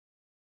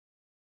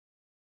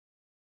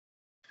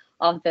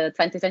of the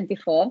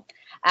 2024.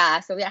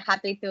 So we are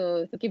happy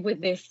to keep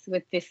with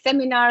these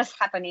seminars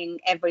happening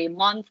every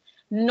month.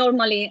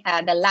 Normally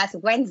the last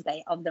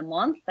Wednesday of the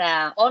month.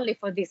 Only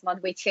for this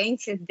month we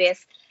changed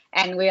this,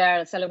 and we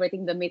are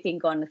celebrating the meeting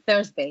on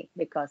Thursday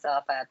because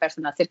of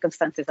personal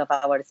circumstances of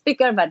our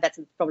speaker, but that's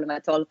no problem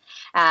at all.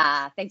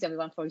 Thanks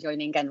everyone for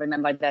joining, and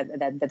remember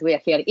that we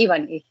are here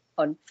even if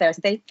on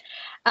Thursday.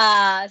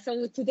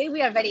 So today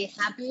we are very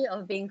happy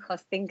of being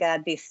hosting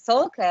this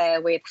talk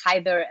with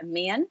Haider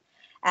Mian.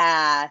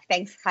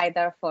 Thanks,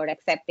 Haider, for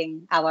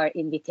accepting our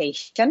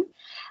invitation.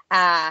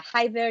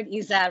 Haider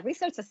is a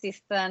research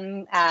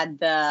assistant at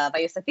the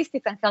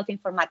Biostatistics and Health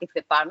Informatics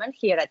Department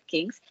here at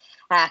King's.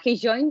 He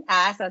joined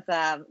us as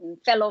a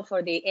fellow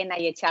for the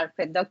NIHR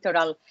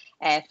predoctoral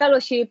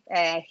fellowship.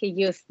 He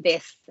used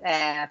these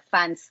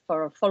funds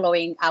for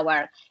following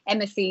our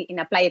MSc in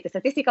Applied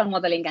Statistical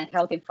Modeling and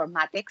Health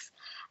Informatics.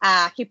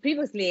 He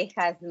previously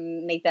has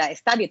made a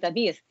study at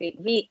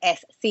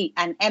BSc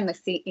and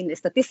MSc in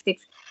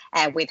statistics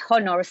with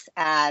honors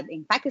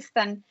in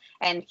Pakistan,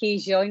 and he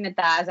joined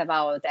us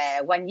about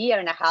 1.5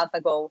 years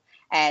ago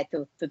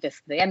to the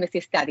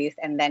MSc studies,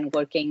 and then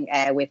working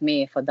with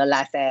me for the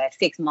last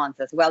 6 months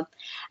as well.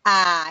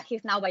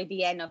 He's now by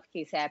the end of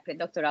his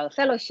predoctoral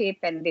fellowship,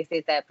 and this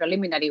is a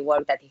preliminary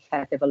work that he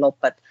has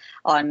developed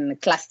on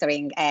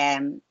clustering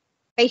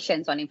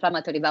patients on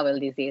inflammatory bowel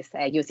disease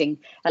using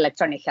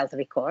electronic health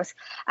records.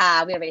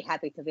 We are very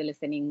happy to be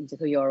listening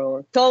to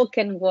your talk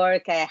and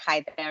work,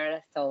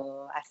 Haider.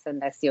 So as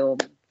soon as you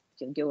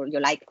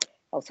like,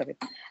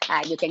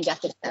 you can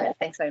just start.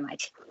 Thanks very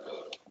much.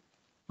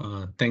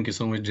 Thank you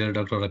so much, dear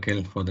Dr.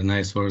 Raquel, for the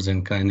nice words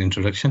and kind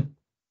introduction.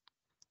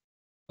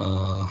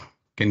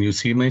 Can you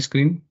see my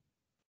screen?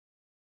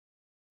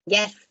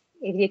 Yes,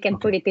 if you can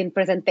put it in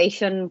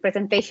presentation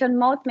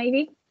mode,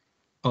 maybe.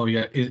 Oh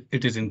yeah,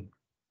 it is in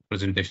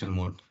presentation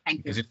mode.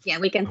 Thank you. Yeah,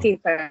 we can see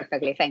it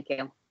perfectly. Thank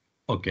you.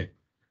 Okay,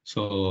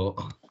 so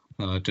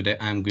today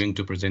I'm going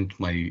to present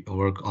my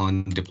work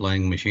on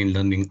deploying machine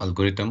learning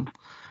algorithm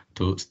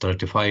to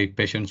stratify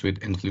patients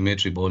with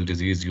inflammatory bowel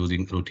disease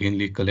using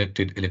routinely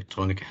collected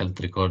electronic health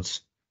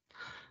records.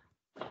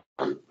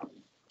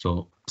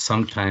 So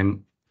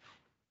sometime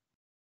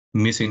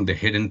missing the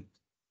hidden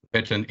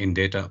pattern in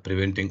data,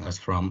 preventing us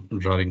from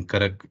drawing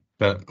correct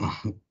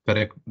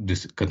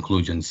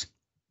conclusions.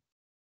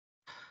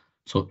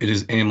 So it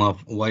is aim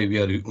of why we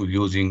are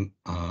using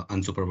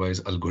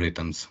unsupervised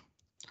algorithms.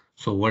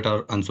 So what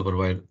are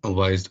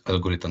unsupervised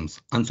algorithms?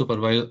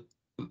 Unsupervised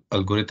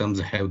algorithms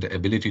have the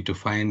ability to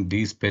find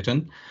these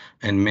patterns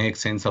and make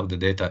sense of the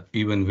data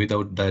even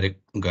without direct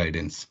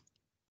guidance.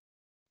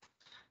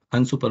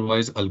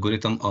 Unsupervised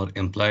algorithms are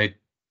applied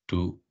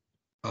to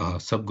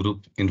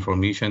subgroup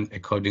information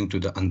according to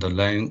the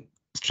underlying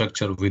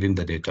structure within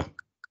the data.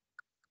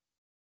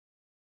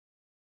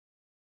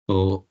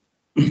 So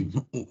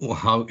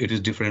how it is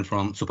different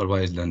from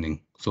supervised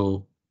learning?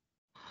 So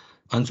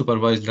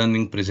unsupervised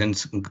learning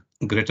presents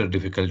greater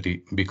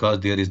difficulty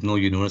because there is no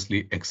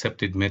universally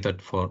accepted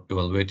method for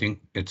evaluating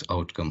its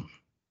outcome.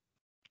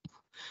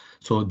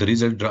 So the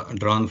results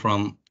drawn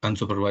from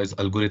unsupervised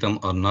algorithm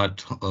are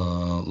not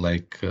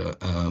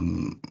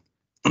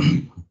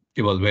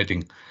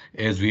evaluating,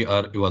 as we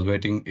are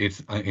evaluating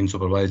it in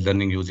supervised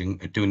learning using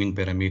a tuning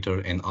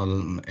parameter and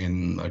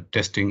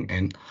testing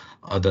and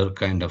other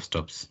kind of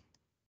stuffs.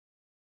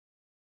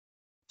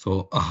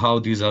 So how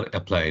these are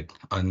applied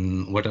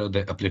and what are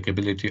the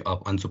applicability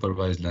of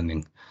unsupervised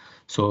learning?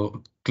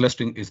 So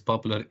clustering is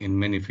popular in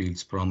many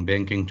fields, from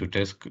banking to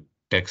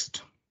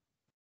text.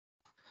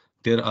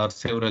 There are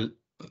several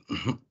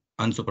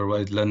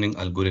unsupervised learning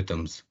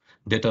algorithms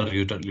that are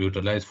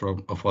utilized for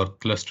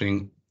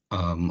clustering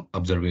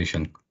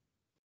observation.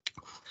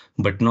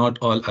 But not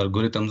all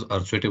algorithms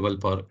are suitable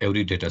for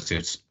every data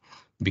sets,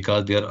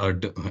 because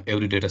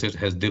every dataset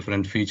has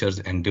different features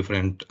and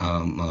different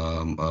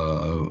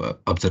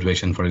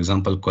observation, for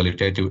example,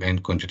 qualitative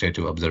and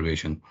quantitative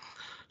observation.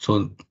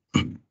 So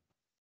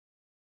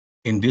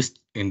in this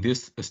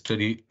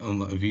study,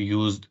 we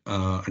used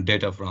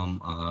data from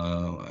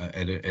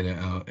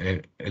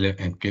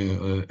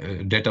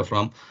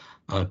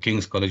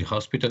King's College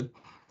Hospital.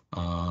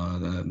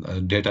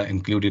 Data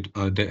included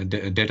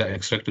data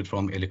extracted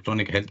from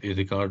electronic health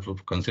records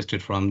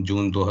consisted from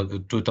June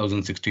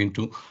 2016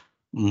 to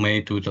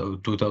May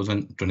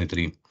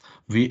 2023.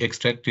 We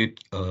extracted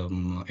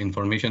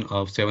information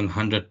of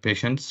 700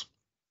 patients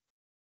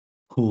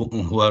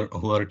who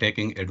are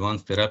taking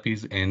advanced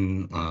therapies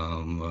and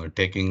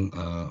taking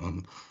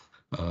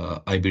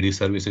IBD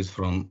services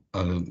from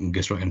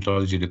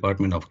gastroenterology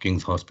department of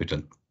King's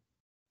Hospital.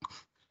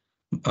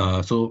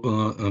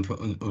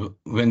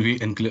 When we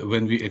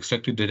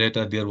extracted the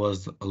data, there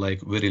was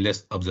like very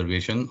less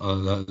observation,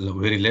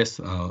 very less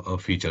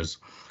features.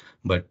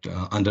 But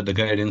under the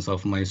guidance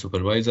of my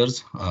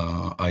supervisors,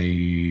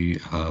 I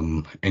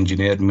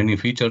engineered many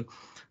features,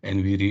 and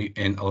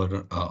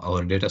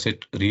our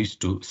dataset reached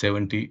to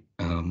 70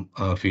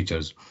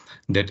 features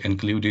that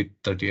included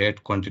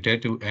 38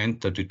 quantitative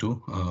and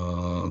 32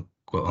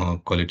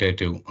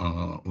 qualitative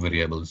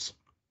variables.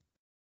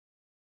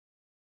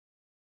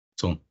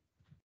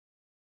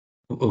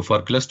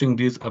 For clustering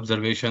these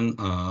observation,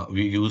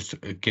 we used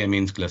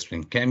K-means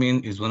clustering.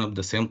 K-mean is one of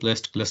the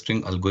simplest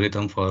clustering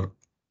algorithm for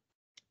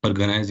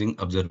organizing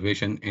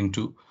observation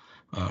into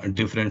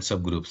different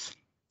subgroups.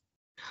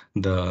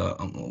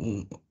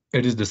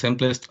 It is the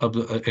simplest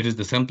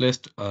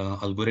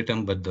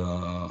algorithm, but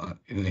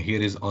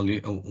here is only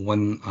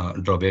one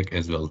drawback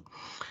as well.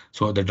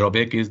 So the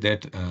drawback is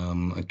that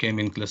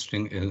K-mean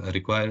clustering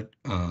required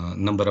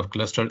number of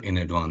clusters in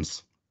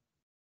advance.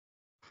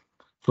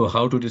 So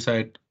how to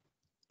decide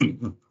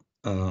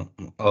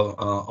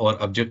our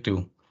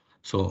objective?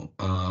 So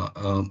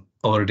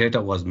our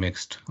data was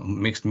mixed.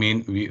 Mixed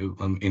mean we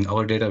in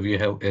our data we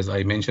have, as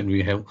I mentioned,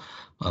 we have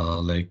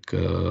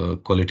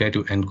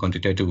qualitative and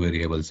quantitative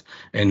variables,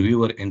 and we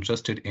were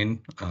interested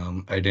in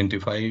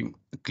identifying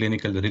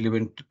clinical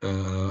relevant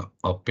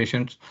of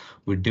patients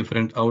with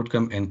different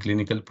outcome and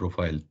clinical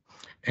profile,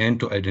 and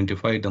to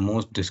identify the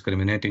most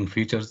discriminating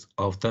features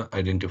of the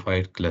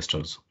identified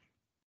clusters.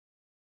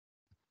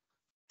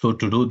 So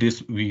to do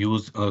this, we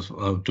use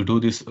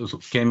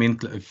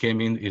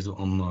K-mean is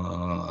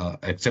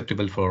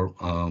acceptable for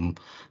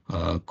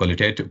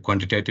quantitative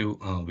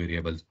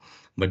variables,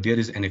 but there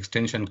is an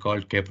extension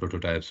called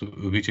K-prototypes,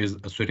 which is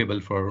suitable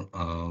for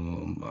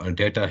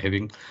data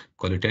having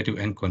qualitative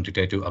and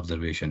quantitative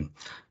observation.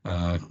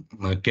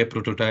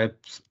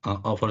 K-prototypes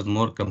offers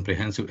more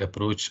comprehensive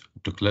approach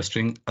to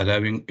clustering,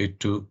 allowing it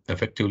to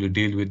effectively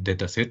deal with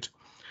data set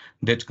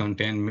that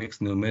contain mixed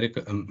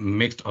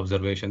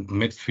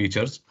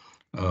features,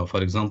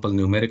 for example,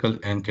 numerical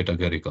and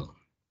categorical.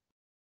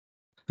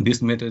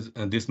 These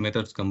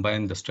methods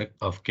combine the strength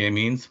of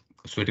K-means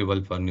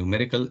suitable for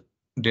numerical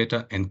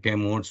data and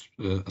K-modes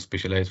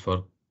specialized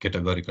for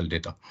categorical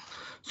data.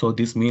 So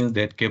this means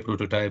that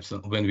K-prototypes,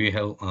 when we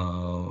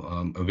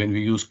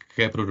use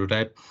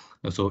K-prototype,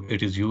 so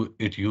it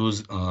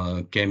use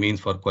K-means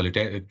for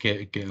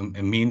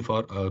mean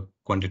for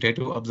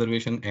quantitative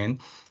observation and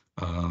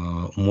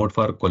mode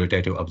for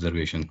qualitative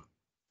observation.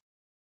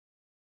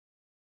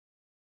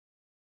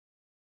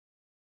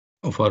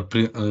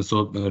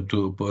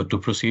 To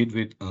proceed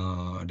with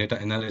data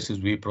analysis,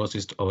 we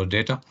processed our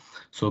data.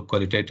 So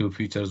qualitative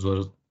features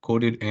were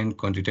coded and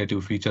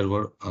quantitative features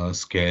were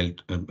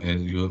scaled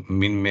as you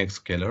min-max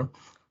scalar.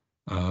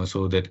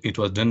 So that it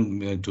was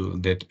done to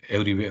that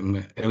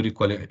every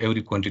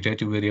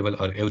quantitative variable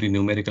or every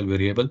numerical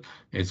variable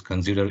is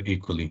considered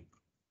equally.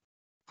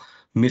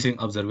 Missing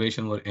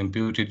observation were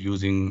imputed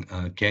using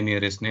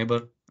k-nearest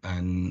neighbor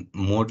and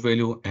mode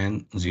value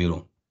and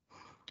 0.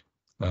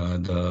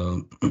 As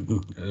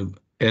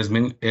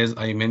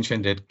I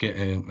mentioned that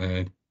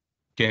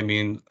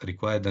K-mean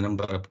required the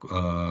number of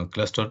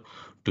cluster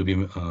to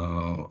be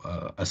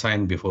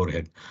assigned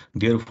beforehand.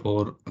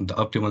 Therefore, the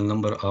optimal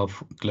number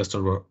of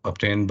clusters were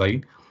obtained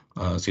by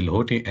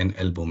Silhotti and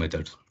elbow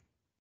methods.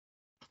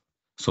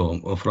 So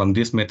from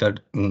this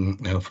method,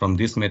 from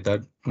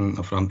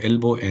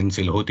elbow and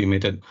Silhotti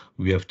method,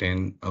 we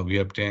obtain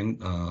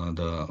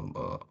the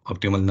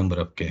optimal number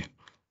of K.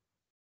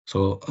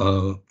 So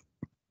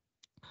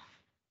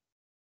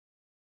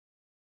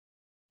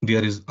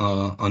there is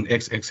on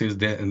x-axis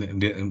there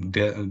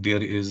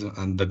is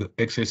on the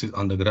x-axis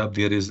on the graph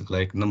there is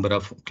like number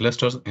of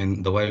clusters,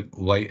 and the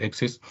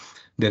y-axis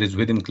there is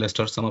within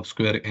cluster sum of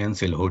square and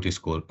Silhotti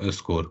score.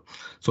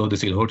 So the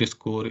Silhotti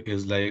score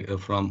is like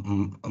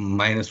from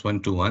 -1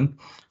 to 1.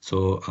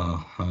 So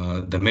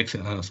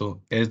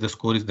so as the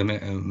score is the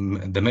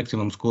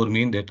maximum score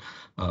mean that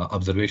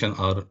observation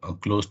are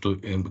close to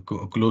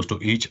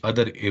each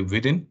other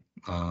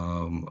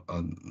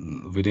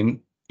within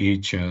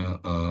each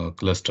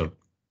cluster.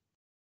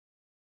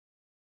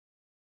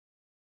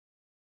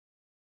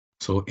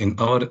 So in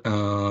our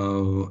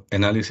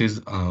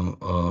analysis,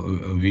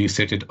 we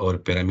set it our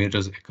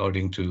parameters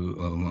according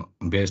to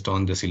based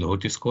on the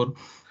Silhotti score.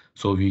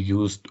 So we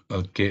used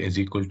K is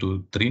equal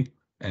to 3,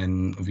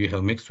 and we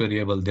have mixed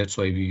variable. That's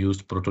why we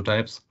used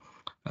prototypes,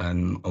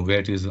 and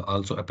weight is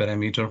also a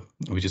parameter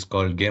which is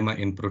called gamma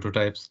in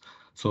prototypes.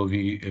 So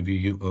we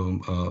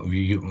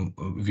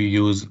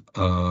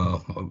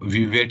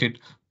weighted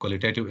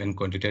qualitative and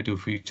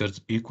quantitative features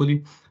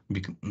equally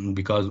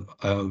because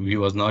we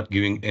was not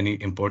giving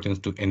any importance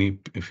to any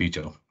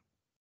feature.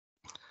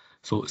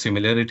 So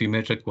similarity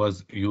metric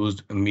was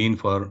used mean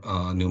for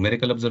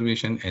numerical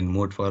observation and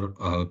mode for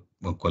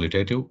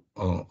qualitative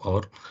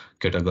or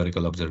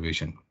categorical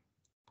observation.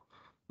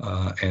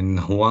 And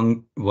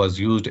Huang was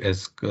used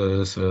as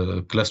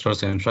cluster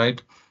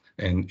centroid,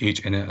 and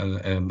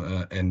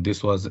and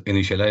this was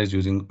initialized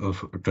using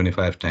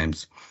 25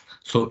 times.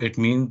 So it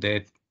means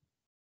that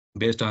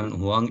based on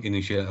Huang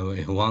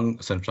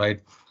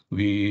centroid,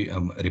 we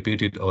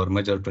repeated or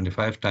measured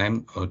 25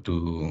 times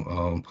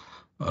to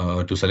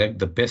select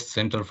the best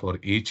center for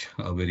each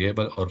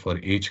variable or for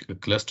each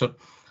cluster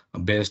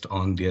based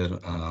on their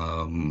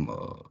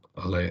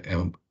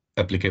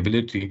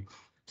applicability.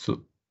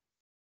 So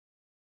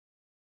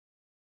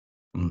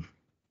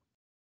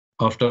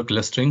After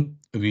clustering,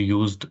 we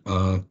used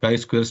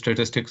chi-square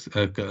statistics,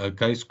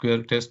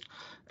 chi-square test,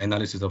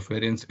 analysis of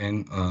variance,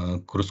 and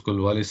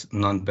Kruskal-Wallis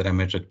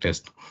non-parametric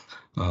test.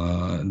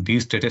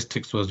 These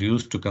statistics was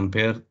used to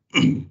compare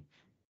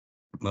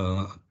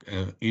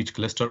each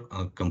cluster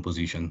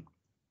composition.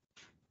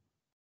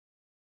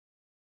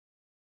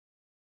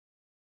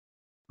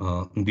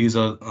 These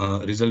are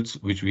results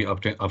which we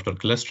obtained after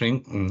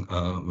clustering.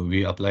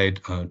 We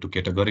applied to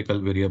categorical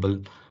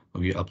variable.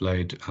 We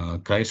applied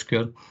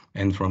chi-square,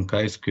 and from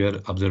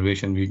chi-square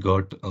observation, we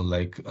got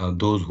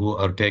those who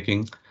are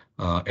taking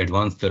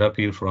advanced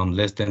therapy from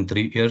less than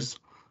 3 years,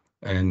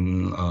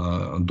 and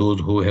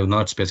those who have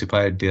not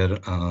specified their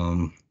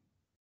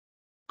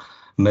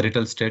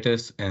marital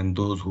status, and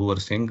those who are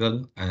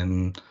single,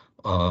 and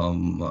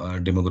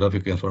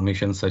demographic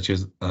information such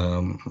as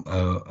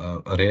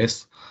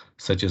race,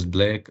 such as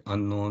black,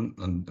 unknown,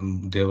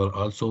 and they were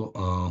also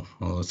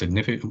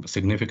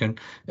significant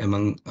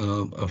among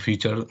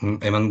feature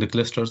among the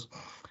clusters.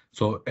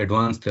 So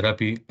advanced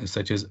therapy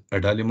such as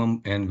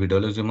adalimumab and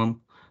vedolizumab,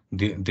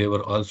 they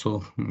were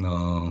also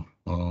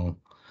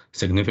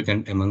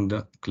significant among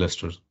the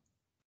clusters.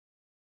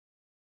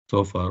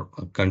 So for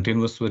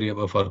continuous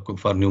variable,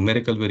 for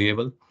numerical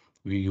variable,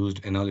 we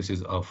used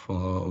analysis of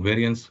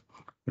variance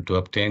to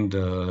obtain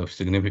the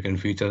significant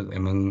features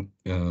among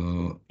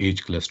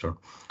each cluster.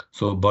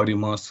 So body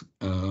mass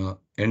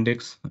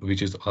index,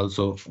 which is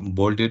also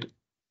bolded,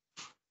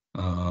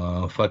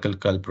 fecal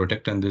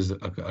calprotectin, this is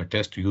a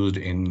test used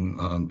in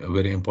a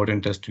very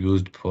important test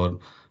used for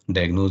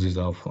diagnosis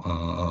of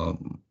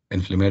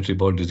inflammatory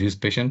bowel disease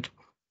patient,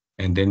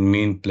 and then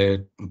mean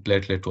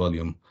platelet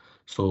volume.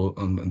 So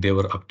they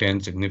were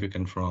obtained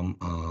significant from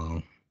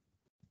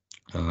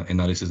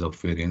analysis of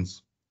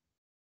variance.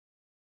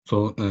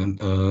 So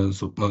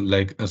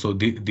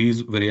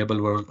these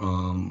variable were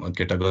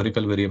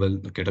categorical variable.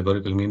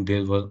 Categorical mean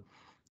there were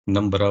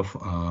number of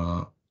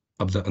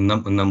the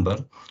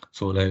number.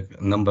 So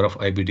like number of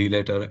IBD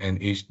letter, and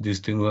each these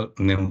things were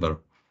number.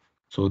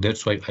 So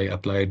that's why I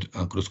applied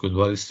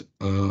Kruskal-Wallis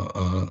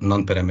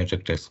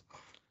non-parametric test.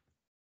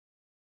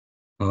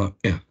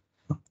 Yeah.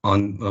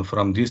 On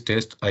from this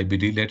test,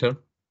 IBD letter,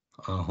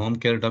 home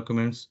care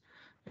documents,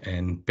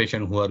 and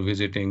patient who are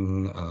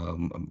visiting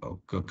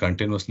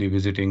continuously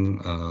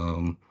visiting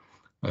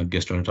a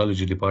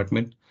gastroenterology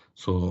department.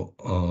 So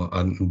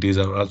and these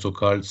are also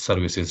called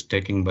services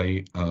taken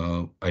by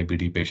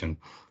IBD patient.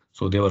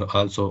 So they were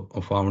also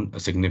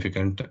found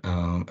significant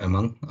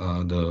among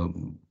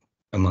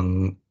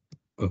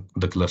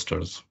the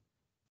clusters.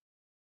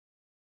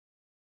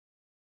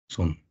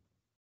 So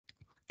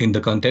in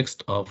the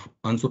context of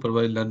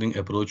unsupervised learning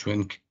approach,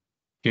 when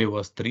K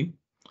was 3,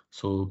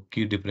 so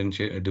key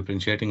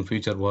differentiating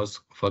feature was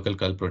fecal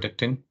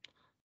calprotectin,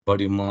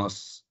 body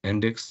mass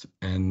index,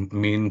 and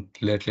mean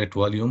platelet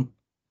volume,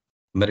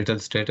 marital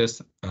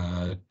status,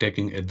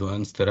 taking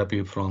advanced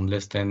therapy from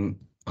less than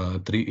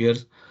 3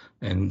 years,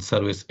 and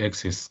service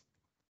axis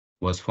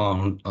was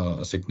found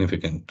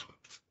significant.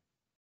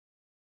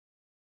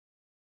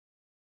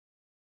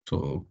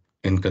 So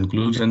in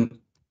conclusion,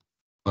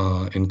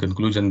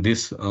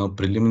 this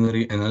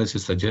preliminary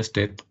analysis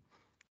suggested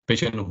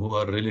patients who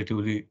are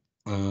relatively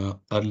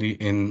early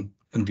in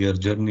their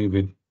journey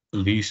with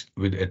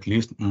at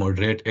least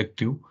moderate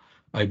active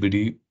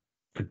IBD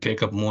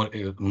take up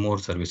more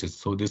services.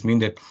 So this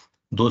means that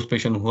those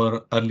patients who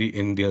are early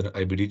in their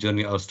IBD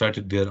journey or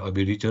started their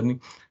IBD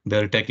journey, they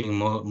are taking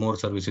more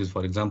services.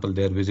 For example,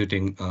 they are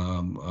visiting.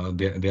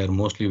 They are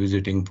mostly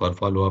visiting for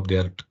follow up. They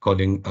are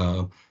calling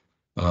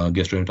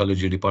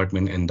gastroenterology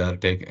department, and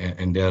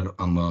they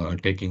are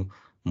taking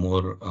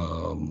more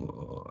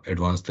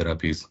advanced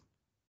therapies.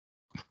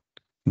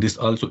 This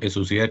also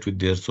associates with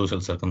their social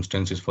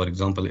circumstances. For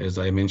example, as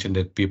I mentioned,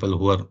 that people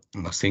who are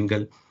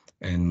single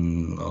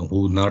and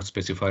who not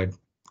specified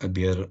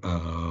their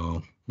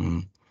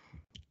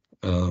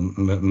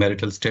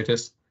marital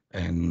status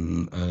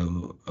and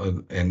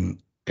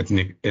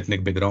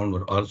ethnic background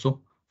were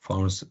also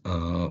found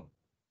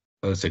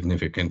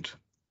significant.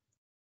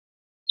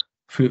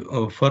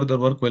 Further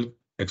work will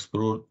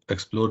explore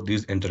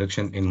these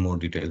interaction in more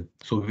detail.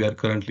 So we are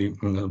currently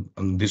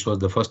this was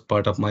the first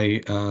part of my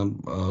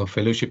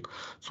fellowship.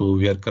 So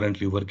we are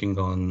currently working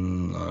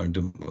on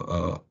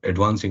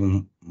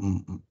advancing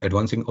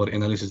our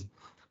analysis.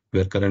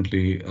 We are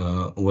currently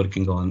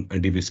working on a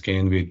DB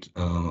scan with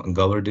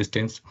Gower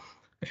distance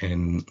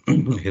and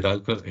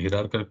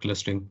hierarchical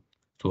clustering.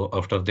 So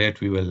after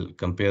that, we will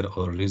compare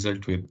our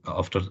result with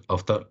after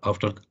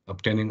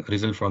obtaining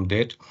result from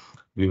that,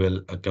 we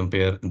will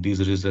compare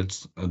these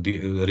results, the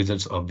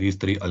results of these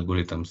 3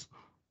 algorithms.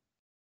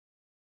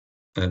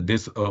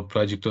 This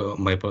project,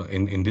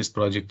 in this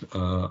project,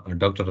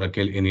 Dr.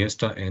 Raquel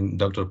Iniesta and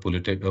Dr.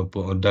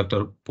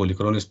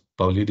 Polychronis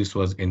Paulidis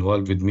was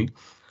involved with me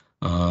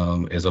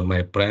as of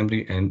my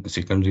primary and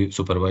secondary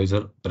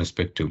supervisor,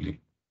 respectively.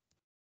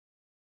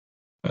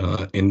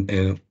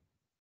 Many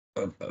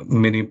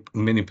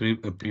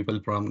people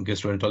from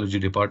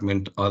gastroenterology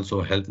department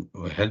also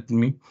helped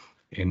me,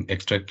 in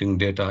extracting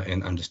data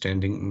and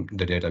understanding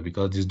the data,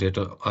 because this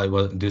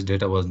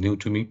data was new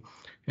to me,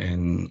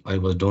 and I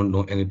don't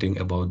know anything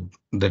about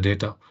the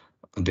data.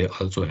 They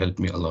also helped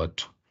me a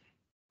lot.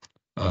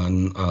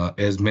 And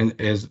as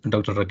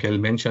Dr. Raquel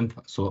mentioned,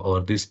 so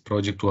this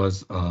project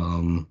was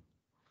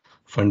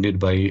funded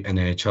by an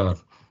EHR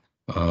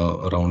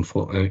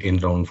in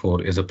round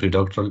 4 as a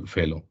predoctoral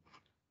fellow.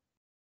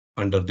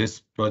 Under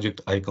this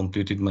project, I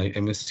completed my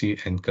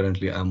MSc, and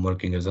currently I'm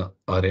working as a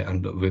RA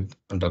with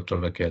Dr.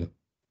 Raquel.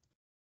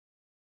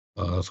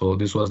 So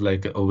this was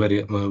like a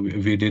very,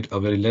 we did a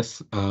very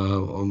less,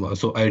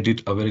 so I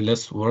did a very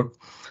less work.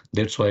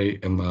 That's why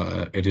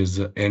it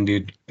is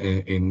ended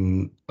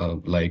in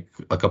like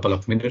a couple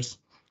of minutes.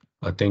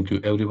 Thank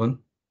you everyone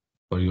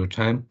for your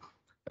time.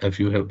 If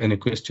you have any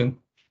question.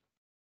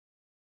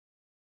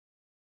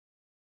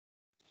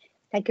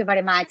 Thank you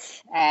very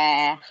much,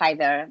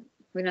 Haider.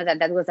 We know that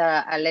that was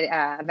a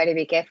very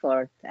big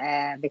effort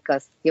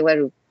because you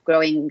were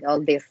growing all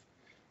this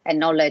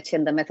knowledge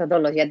and the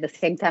methodology at the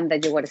same time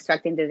that you were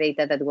extracting the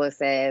data. That was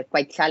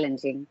quite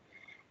challenging.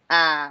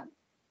 I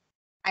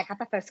have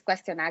a first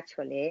question,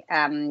 actually.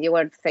 You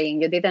were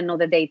saying you didn't know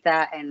the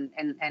data, and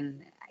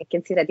I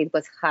can see that it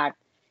was hard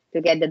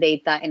to get the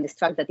data and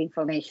extract that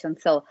information.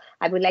 So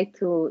I would like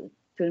to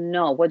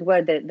know what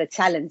were the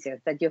challenges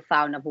that you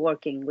found of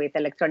working with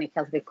electronic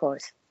health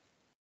records.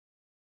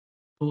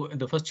 So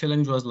the first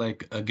challenge was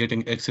like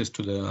getting access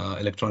to the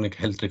electronic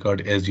health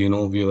record. As you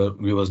know, we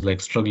was like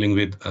struggling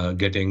with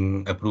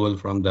getting approval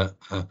from the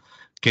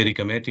KERRI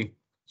committee.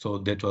 So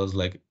that was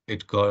like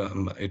it took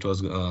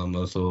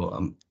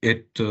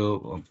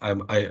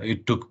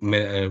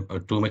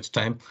too much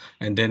time.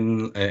 And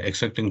then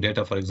extracting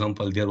data, for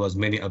example, there was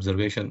many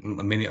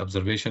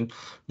observation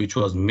which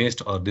was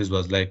missed, or this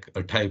was like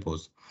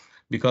typos.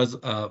 Because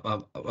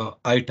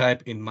I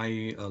type in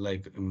my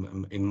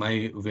in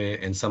my way,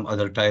 and some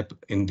other type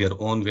in their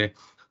own way.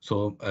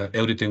 So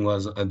everything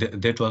was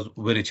that was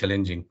very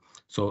challenging.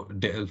 So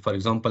for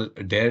example,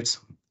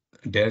 dates.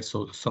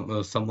 So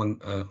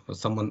someone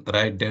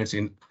write dates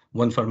in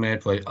one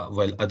format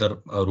while other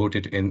wrote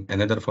it in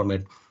another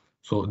format.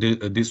 So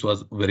this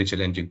was very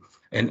challenging.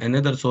 And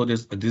another, so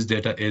this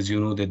data, as you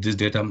know, that this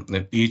data,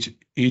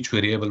 each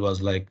variable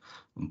was like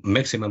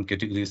maximum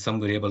categories.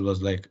 Some variable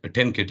was like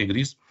 10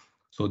 categories.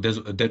 So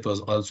that was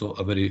also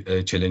a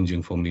very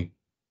challenging for me.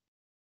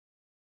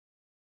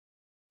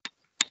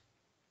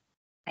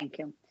 Thank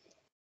you.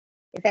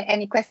 Is there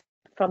any question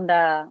from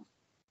the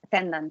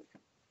attendants?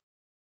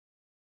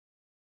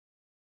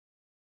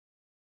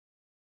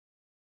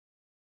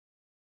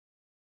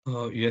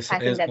 Yes, I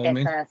think that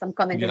there's some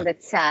comments in the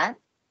chat.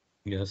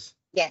 Yes.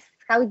 Yes.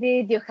 How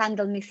did you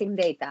handle missing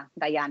data?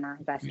 Diana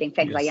is asking.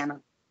 Thanks, Yes.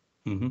 Diana.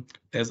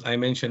 As I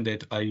mentioned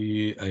that I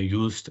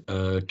used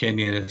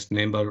k-nearest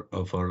number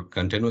for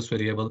continuous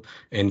variable,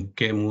 and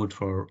k-mode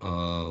for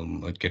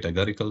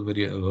categorical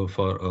variable,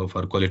 for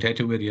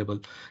qualitative variable,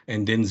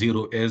 and then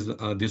 0, as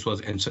this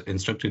was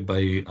instructed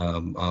by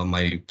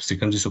my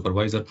secondary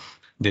supervisor,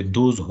 that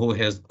those who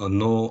has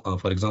no,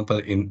 for example,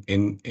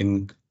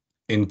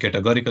 in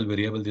categorical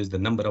variable, there's the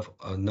number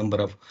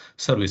of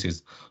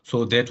services,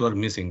 so that were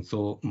missing.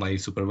 So my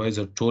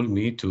supervisor told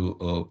me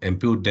to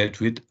impute that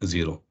with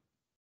 0.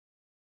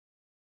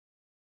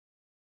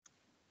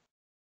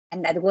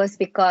 And that was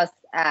because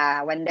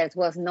when there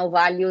was no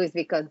value, is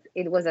because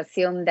it was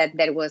assumed that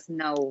there was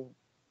no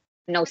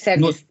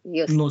service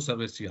used. No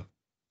service, yeah.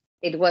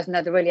 It was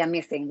not really a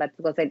missing, but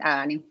it was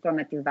an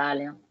informative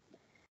value.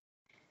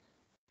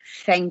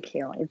 Thank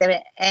you. Is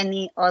there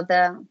any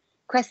other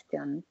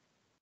question?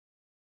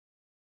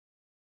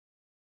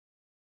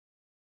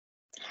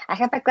 I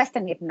have a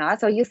question, if not.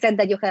 So you said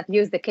that you have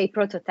used the K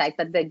prototype,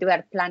 but that you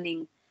are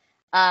planning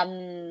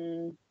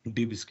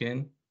DB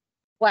scan.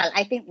 Well,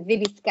 I think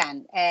DB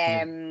scan.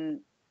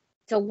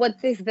 So what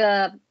is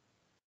the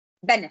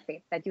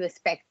benefit that you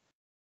expect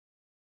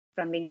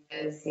from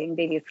using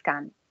DB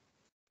scan?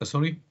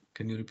 Sorry,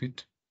 can you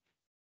repeat?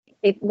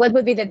 What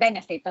would be the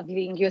benefit of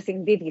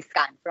using DB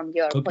scan from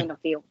your point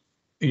of view?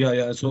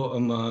 Yeah.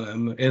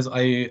 So as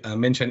I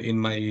mentioned in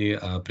my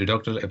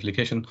predoctoral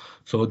application,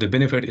 so the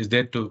benefit is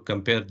that to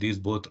compare these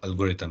both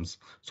algorithms,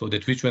 so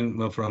that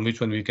from which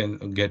one we can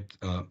get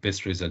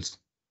best results.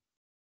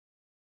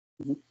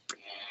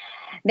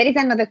 There is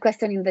another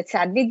question in the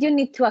chat. Did you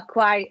need to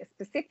acquire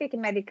specific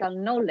medical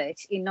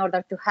knowledge in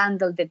order to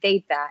handle the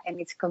data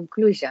and its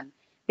conclusion?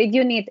 Did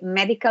you need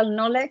medical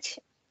knowledge?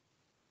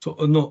 So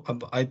no,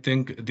 I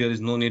think there is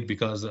no need,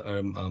 because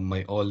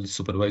my all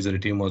supervisory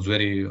team was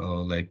very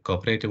like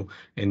cooperative,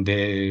 and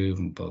they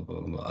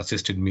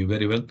assisted me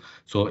very well.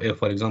 So if,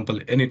 for example,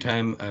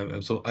 anytime,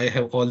 so I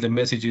have all the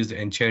messages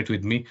and chat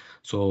with me.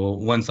 So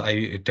once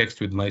I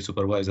text with my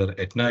supervisor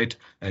at night,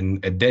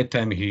 and at that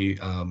time he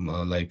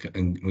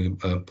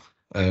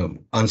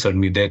answered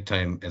me that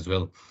time as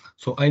well.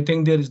 So I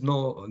think there is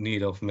no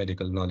need of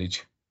medical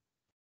knowledge.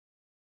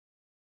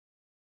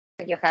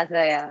 You had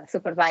a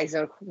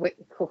supervisor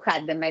who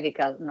had the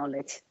medical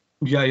knowledge.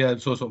 Yeah.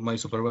 So my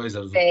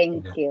supervisor.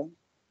 Thank you.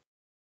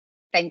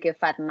 Thank you,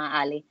 Fatma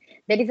Ali.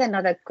 There is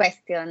another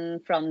question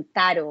from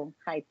Taro.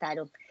 Hi,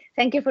 Taro.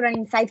 Thank you for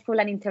an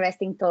insightful and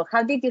interesting talk.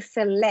 How did you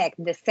select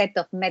the set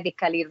of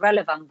medically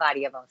relevant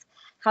variables?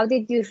 How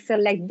did you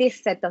select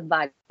this set of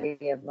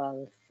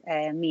variables,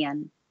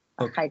 Mian?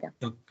 Okay.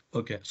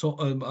 So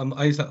I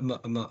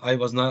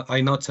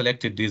not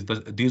selected these,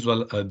 but these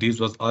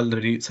was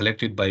already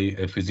selected by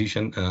a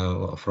physician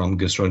from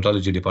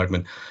gastroenterology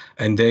department,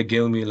 and they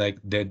gave me like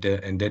that,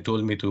 and they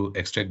told me to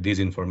extract this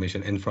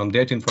information, and from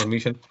that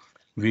information,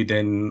 we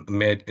then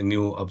made a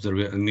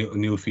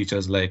new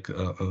features like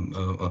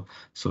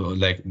so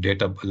like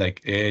data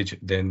like age,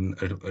 then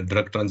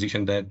drug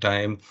transition that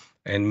time,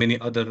 and many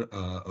other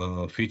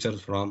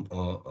features from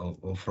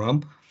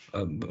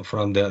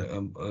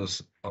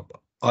the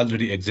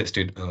already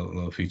existed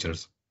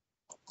features.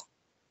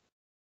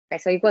 Okay,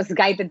 so it was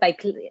guided by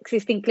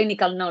existing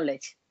clinical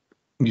knowledge.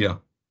 Yeah.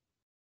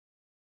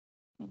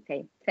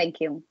 Okay, thank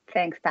you.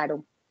 Thanks,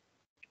 Taru.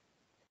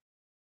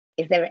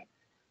 Is there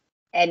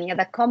any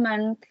other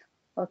comment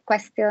or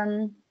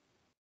question?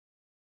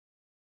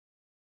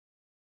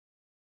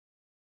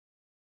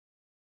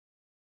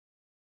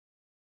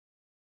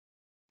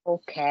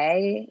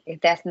 Okay,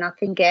 if there's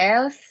nothing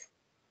else,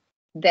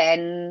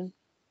 then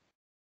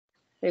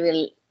we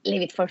will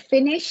leave it for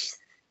finish.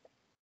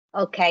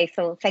 Okay,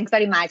 so thanks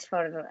very much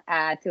for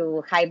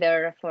to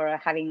Haider for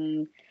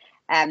having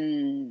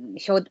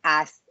showed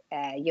us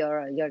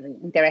your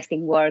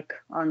interesting work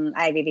on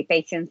IBD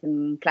patients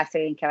and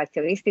clustering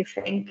characteristics.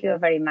 Thank you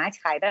very much,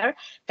 Haider.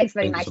 Thanks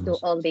very much to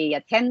all the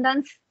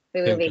attendants.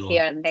 We will be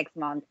here next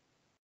month,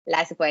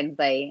 last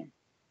Wednesday.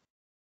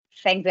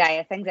 Thanks,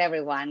 guys. Thanks,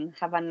 everyone.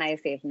 Have a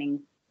nice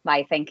evening.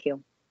 Bye. Thank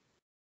you.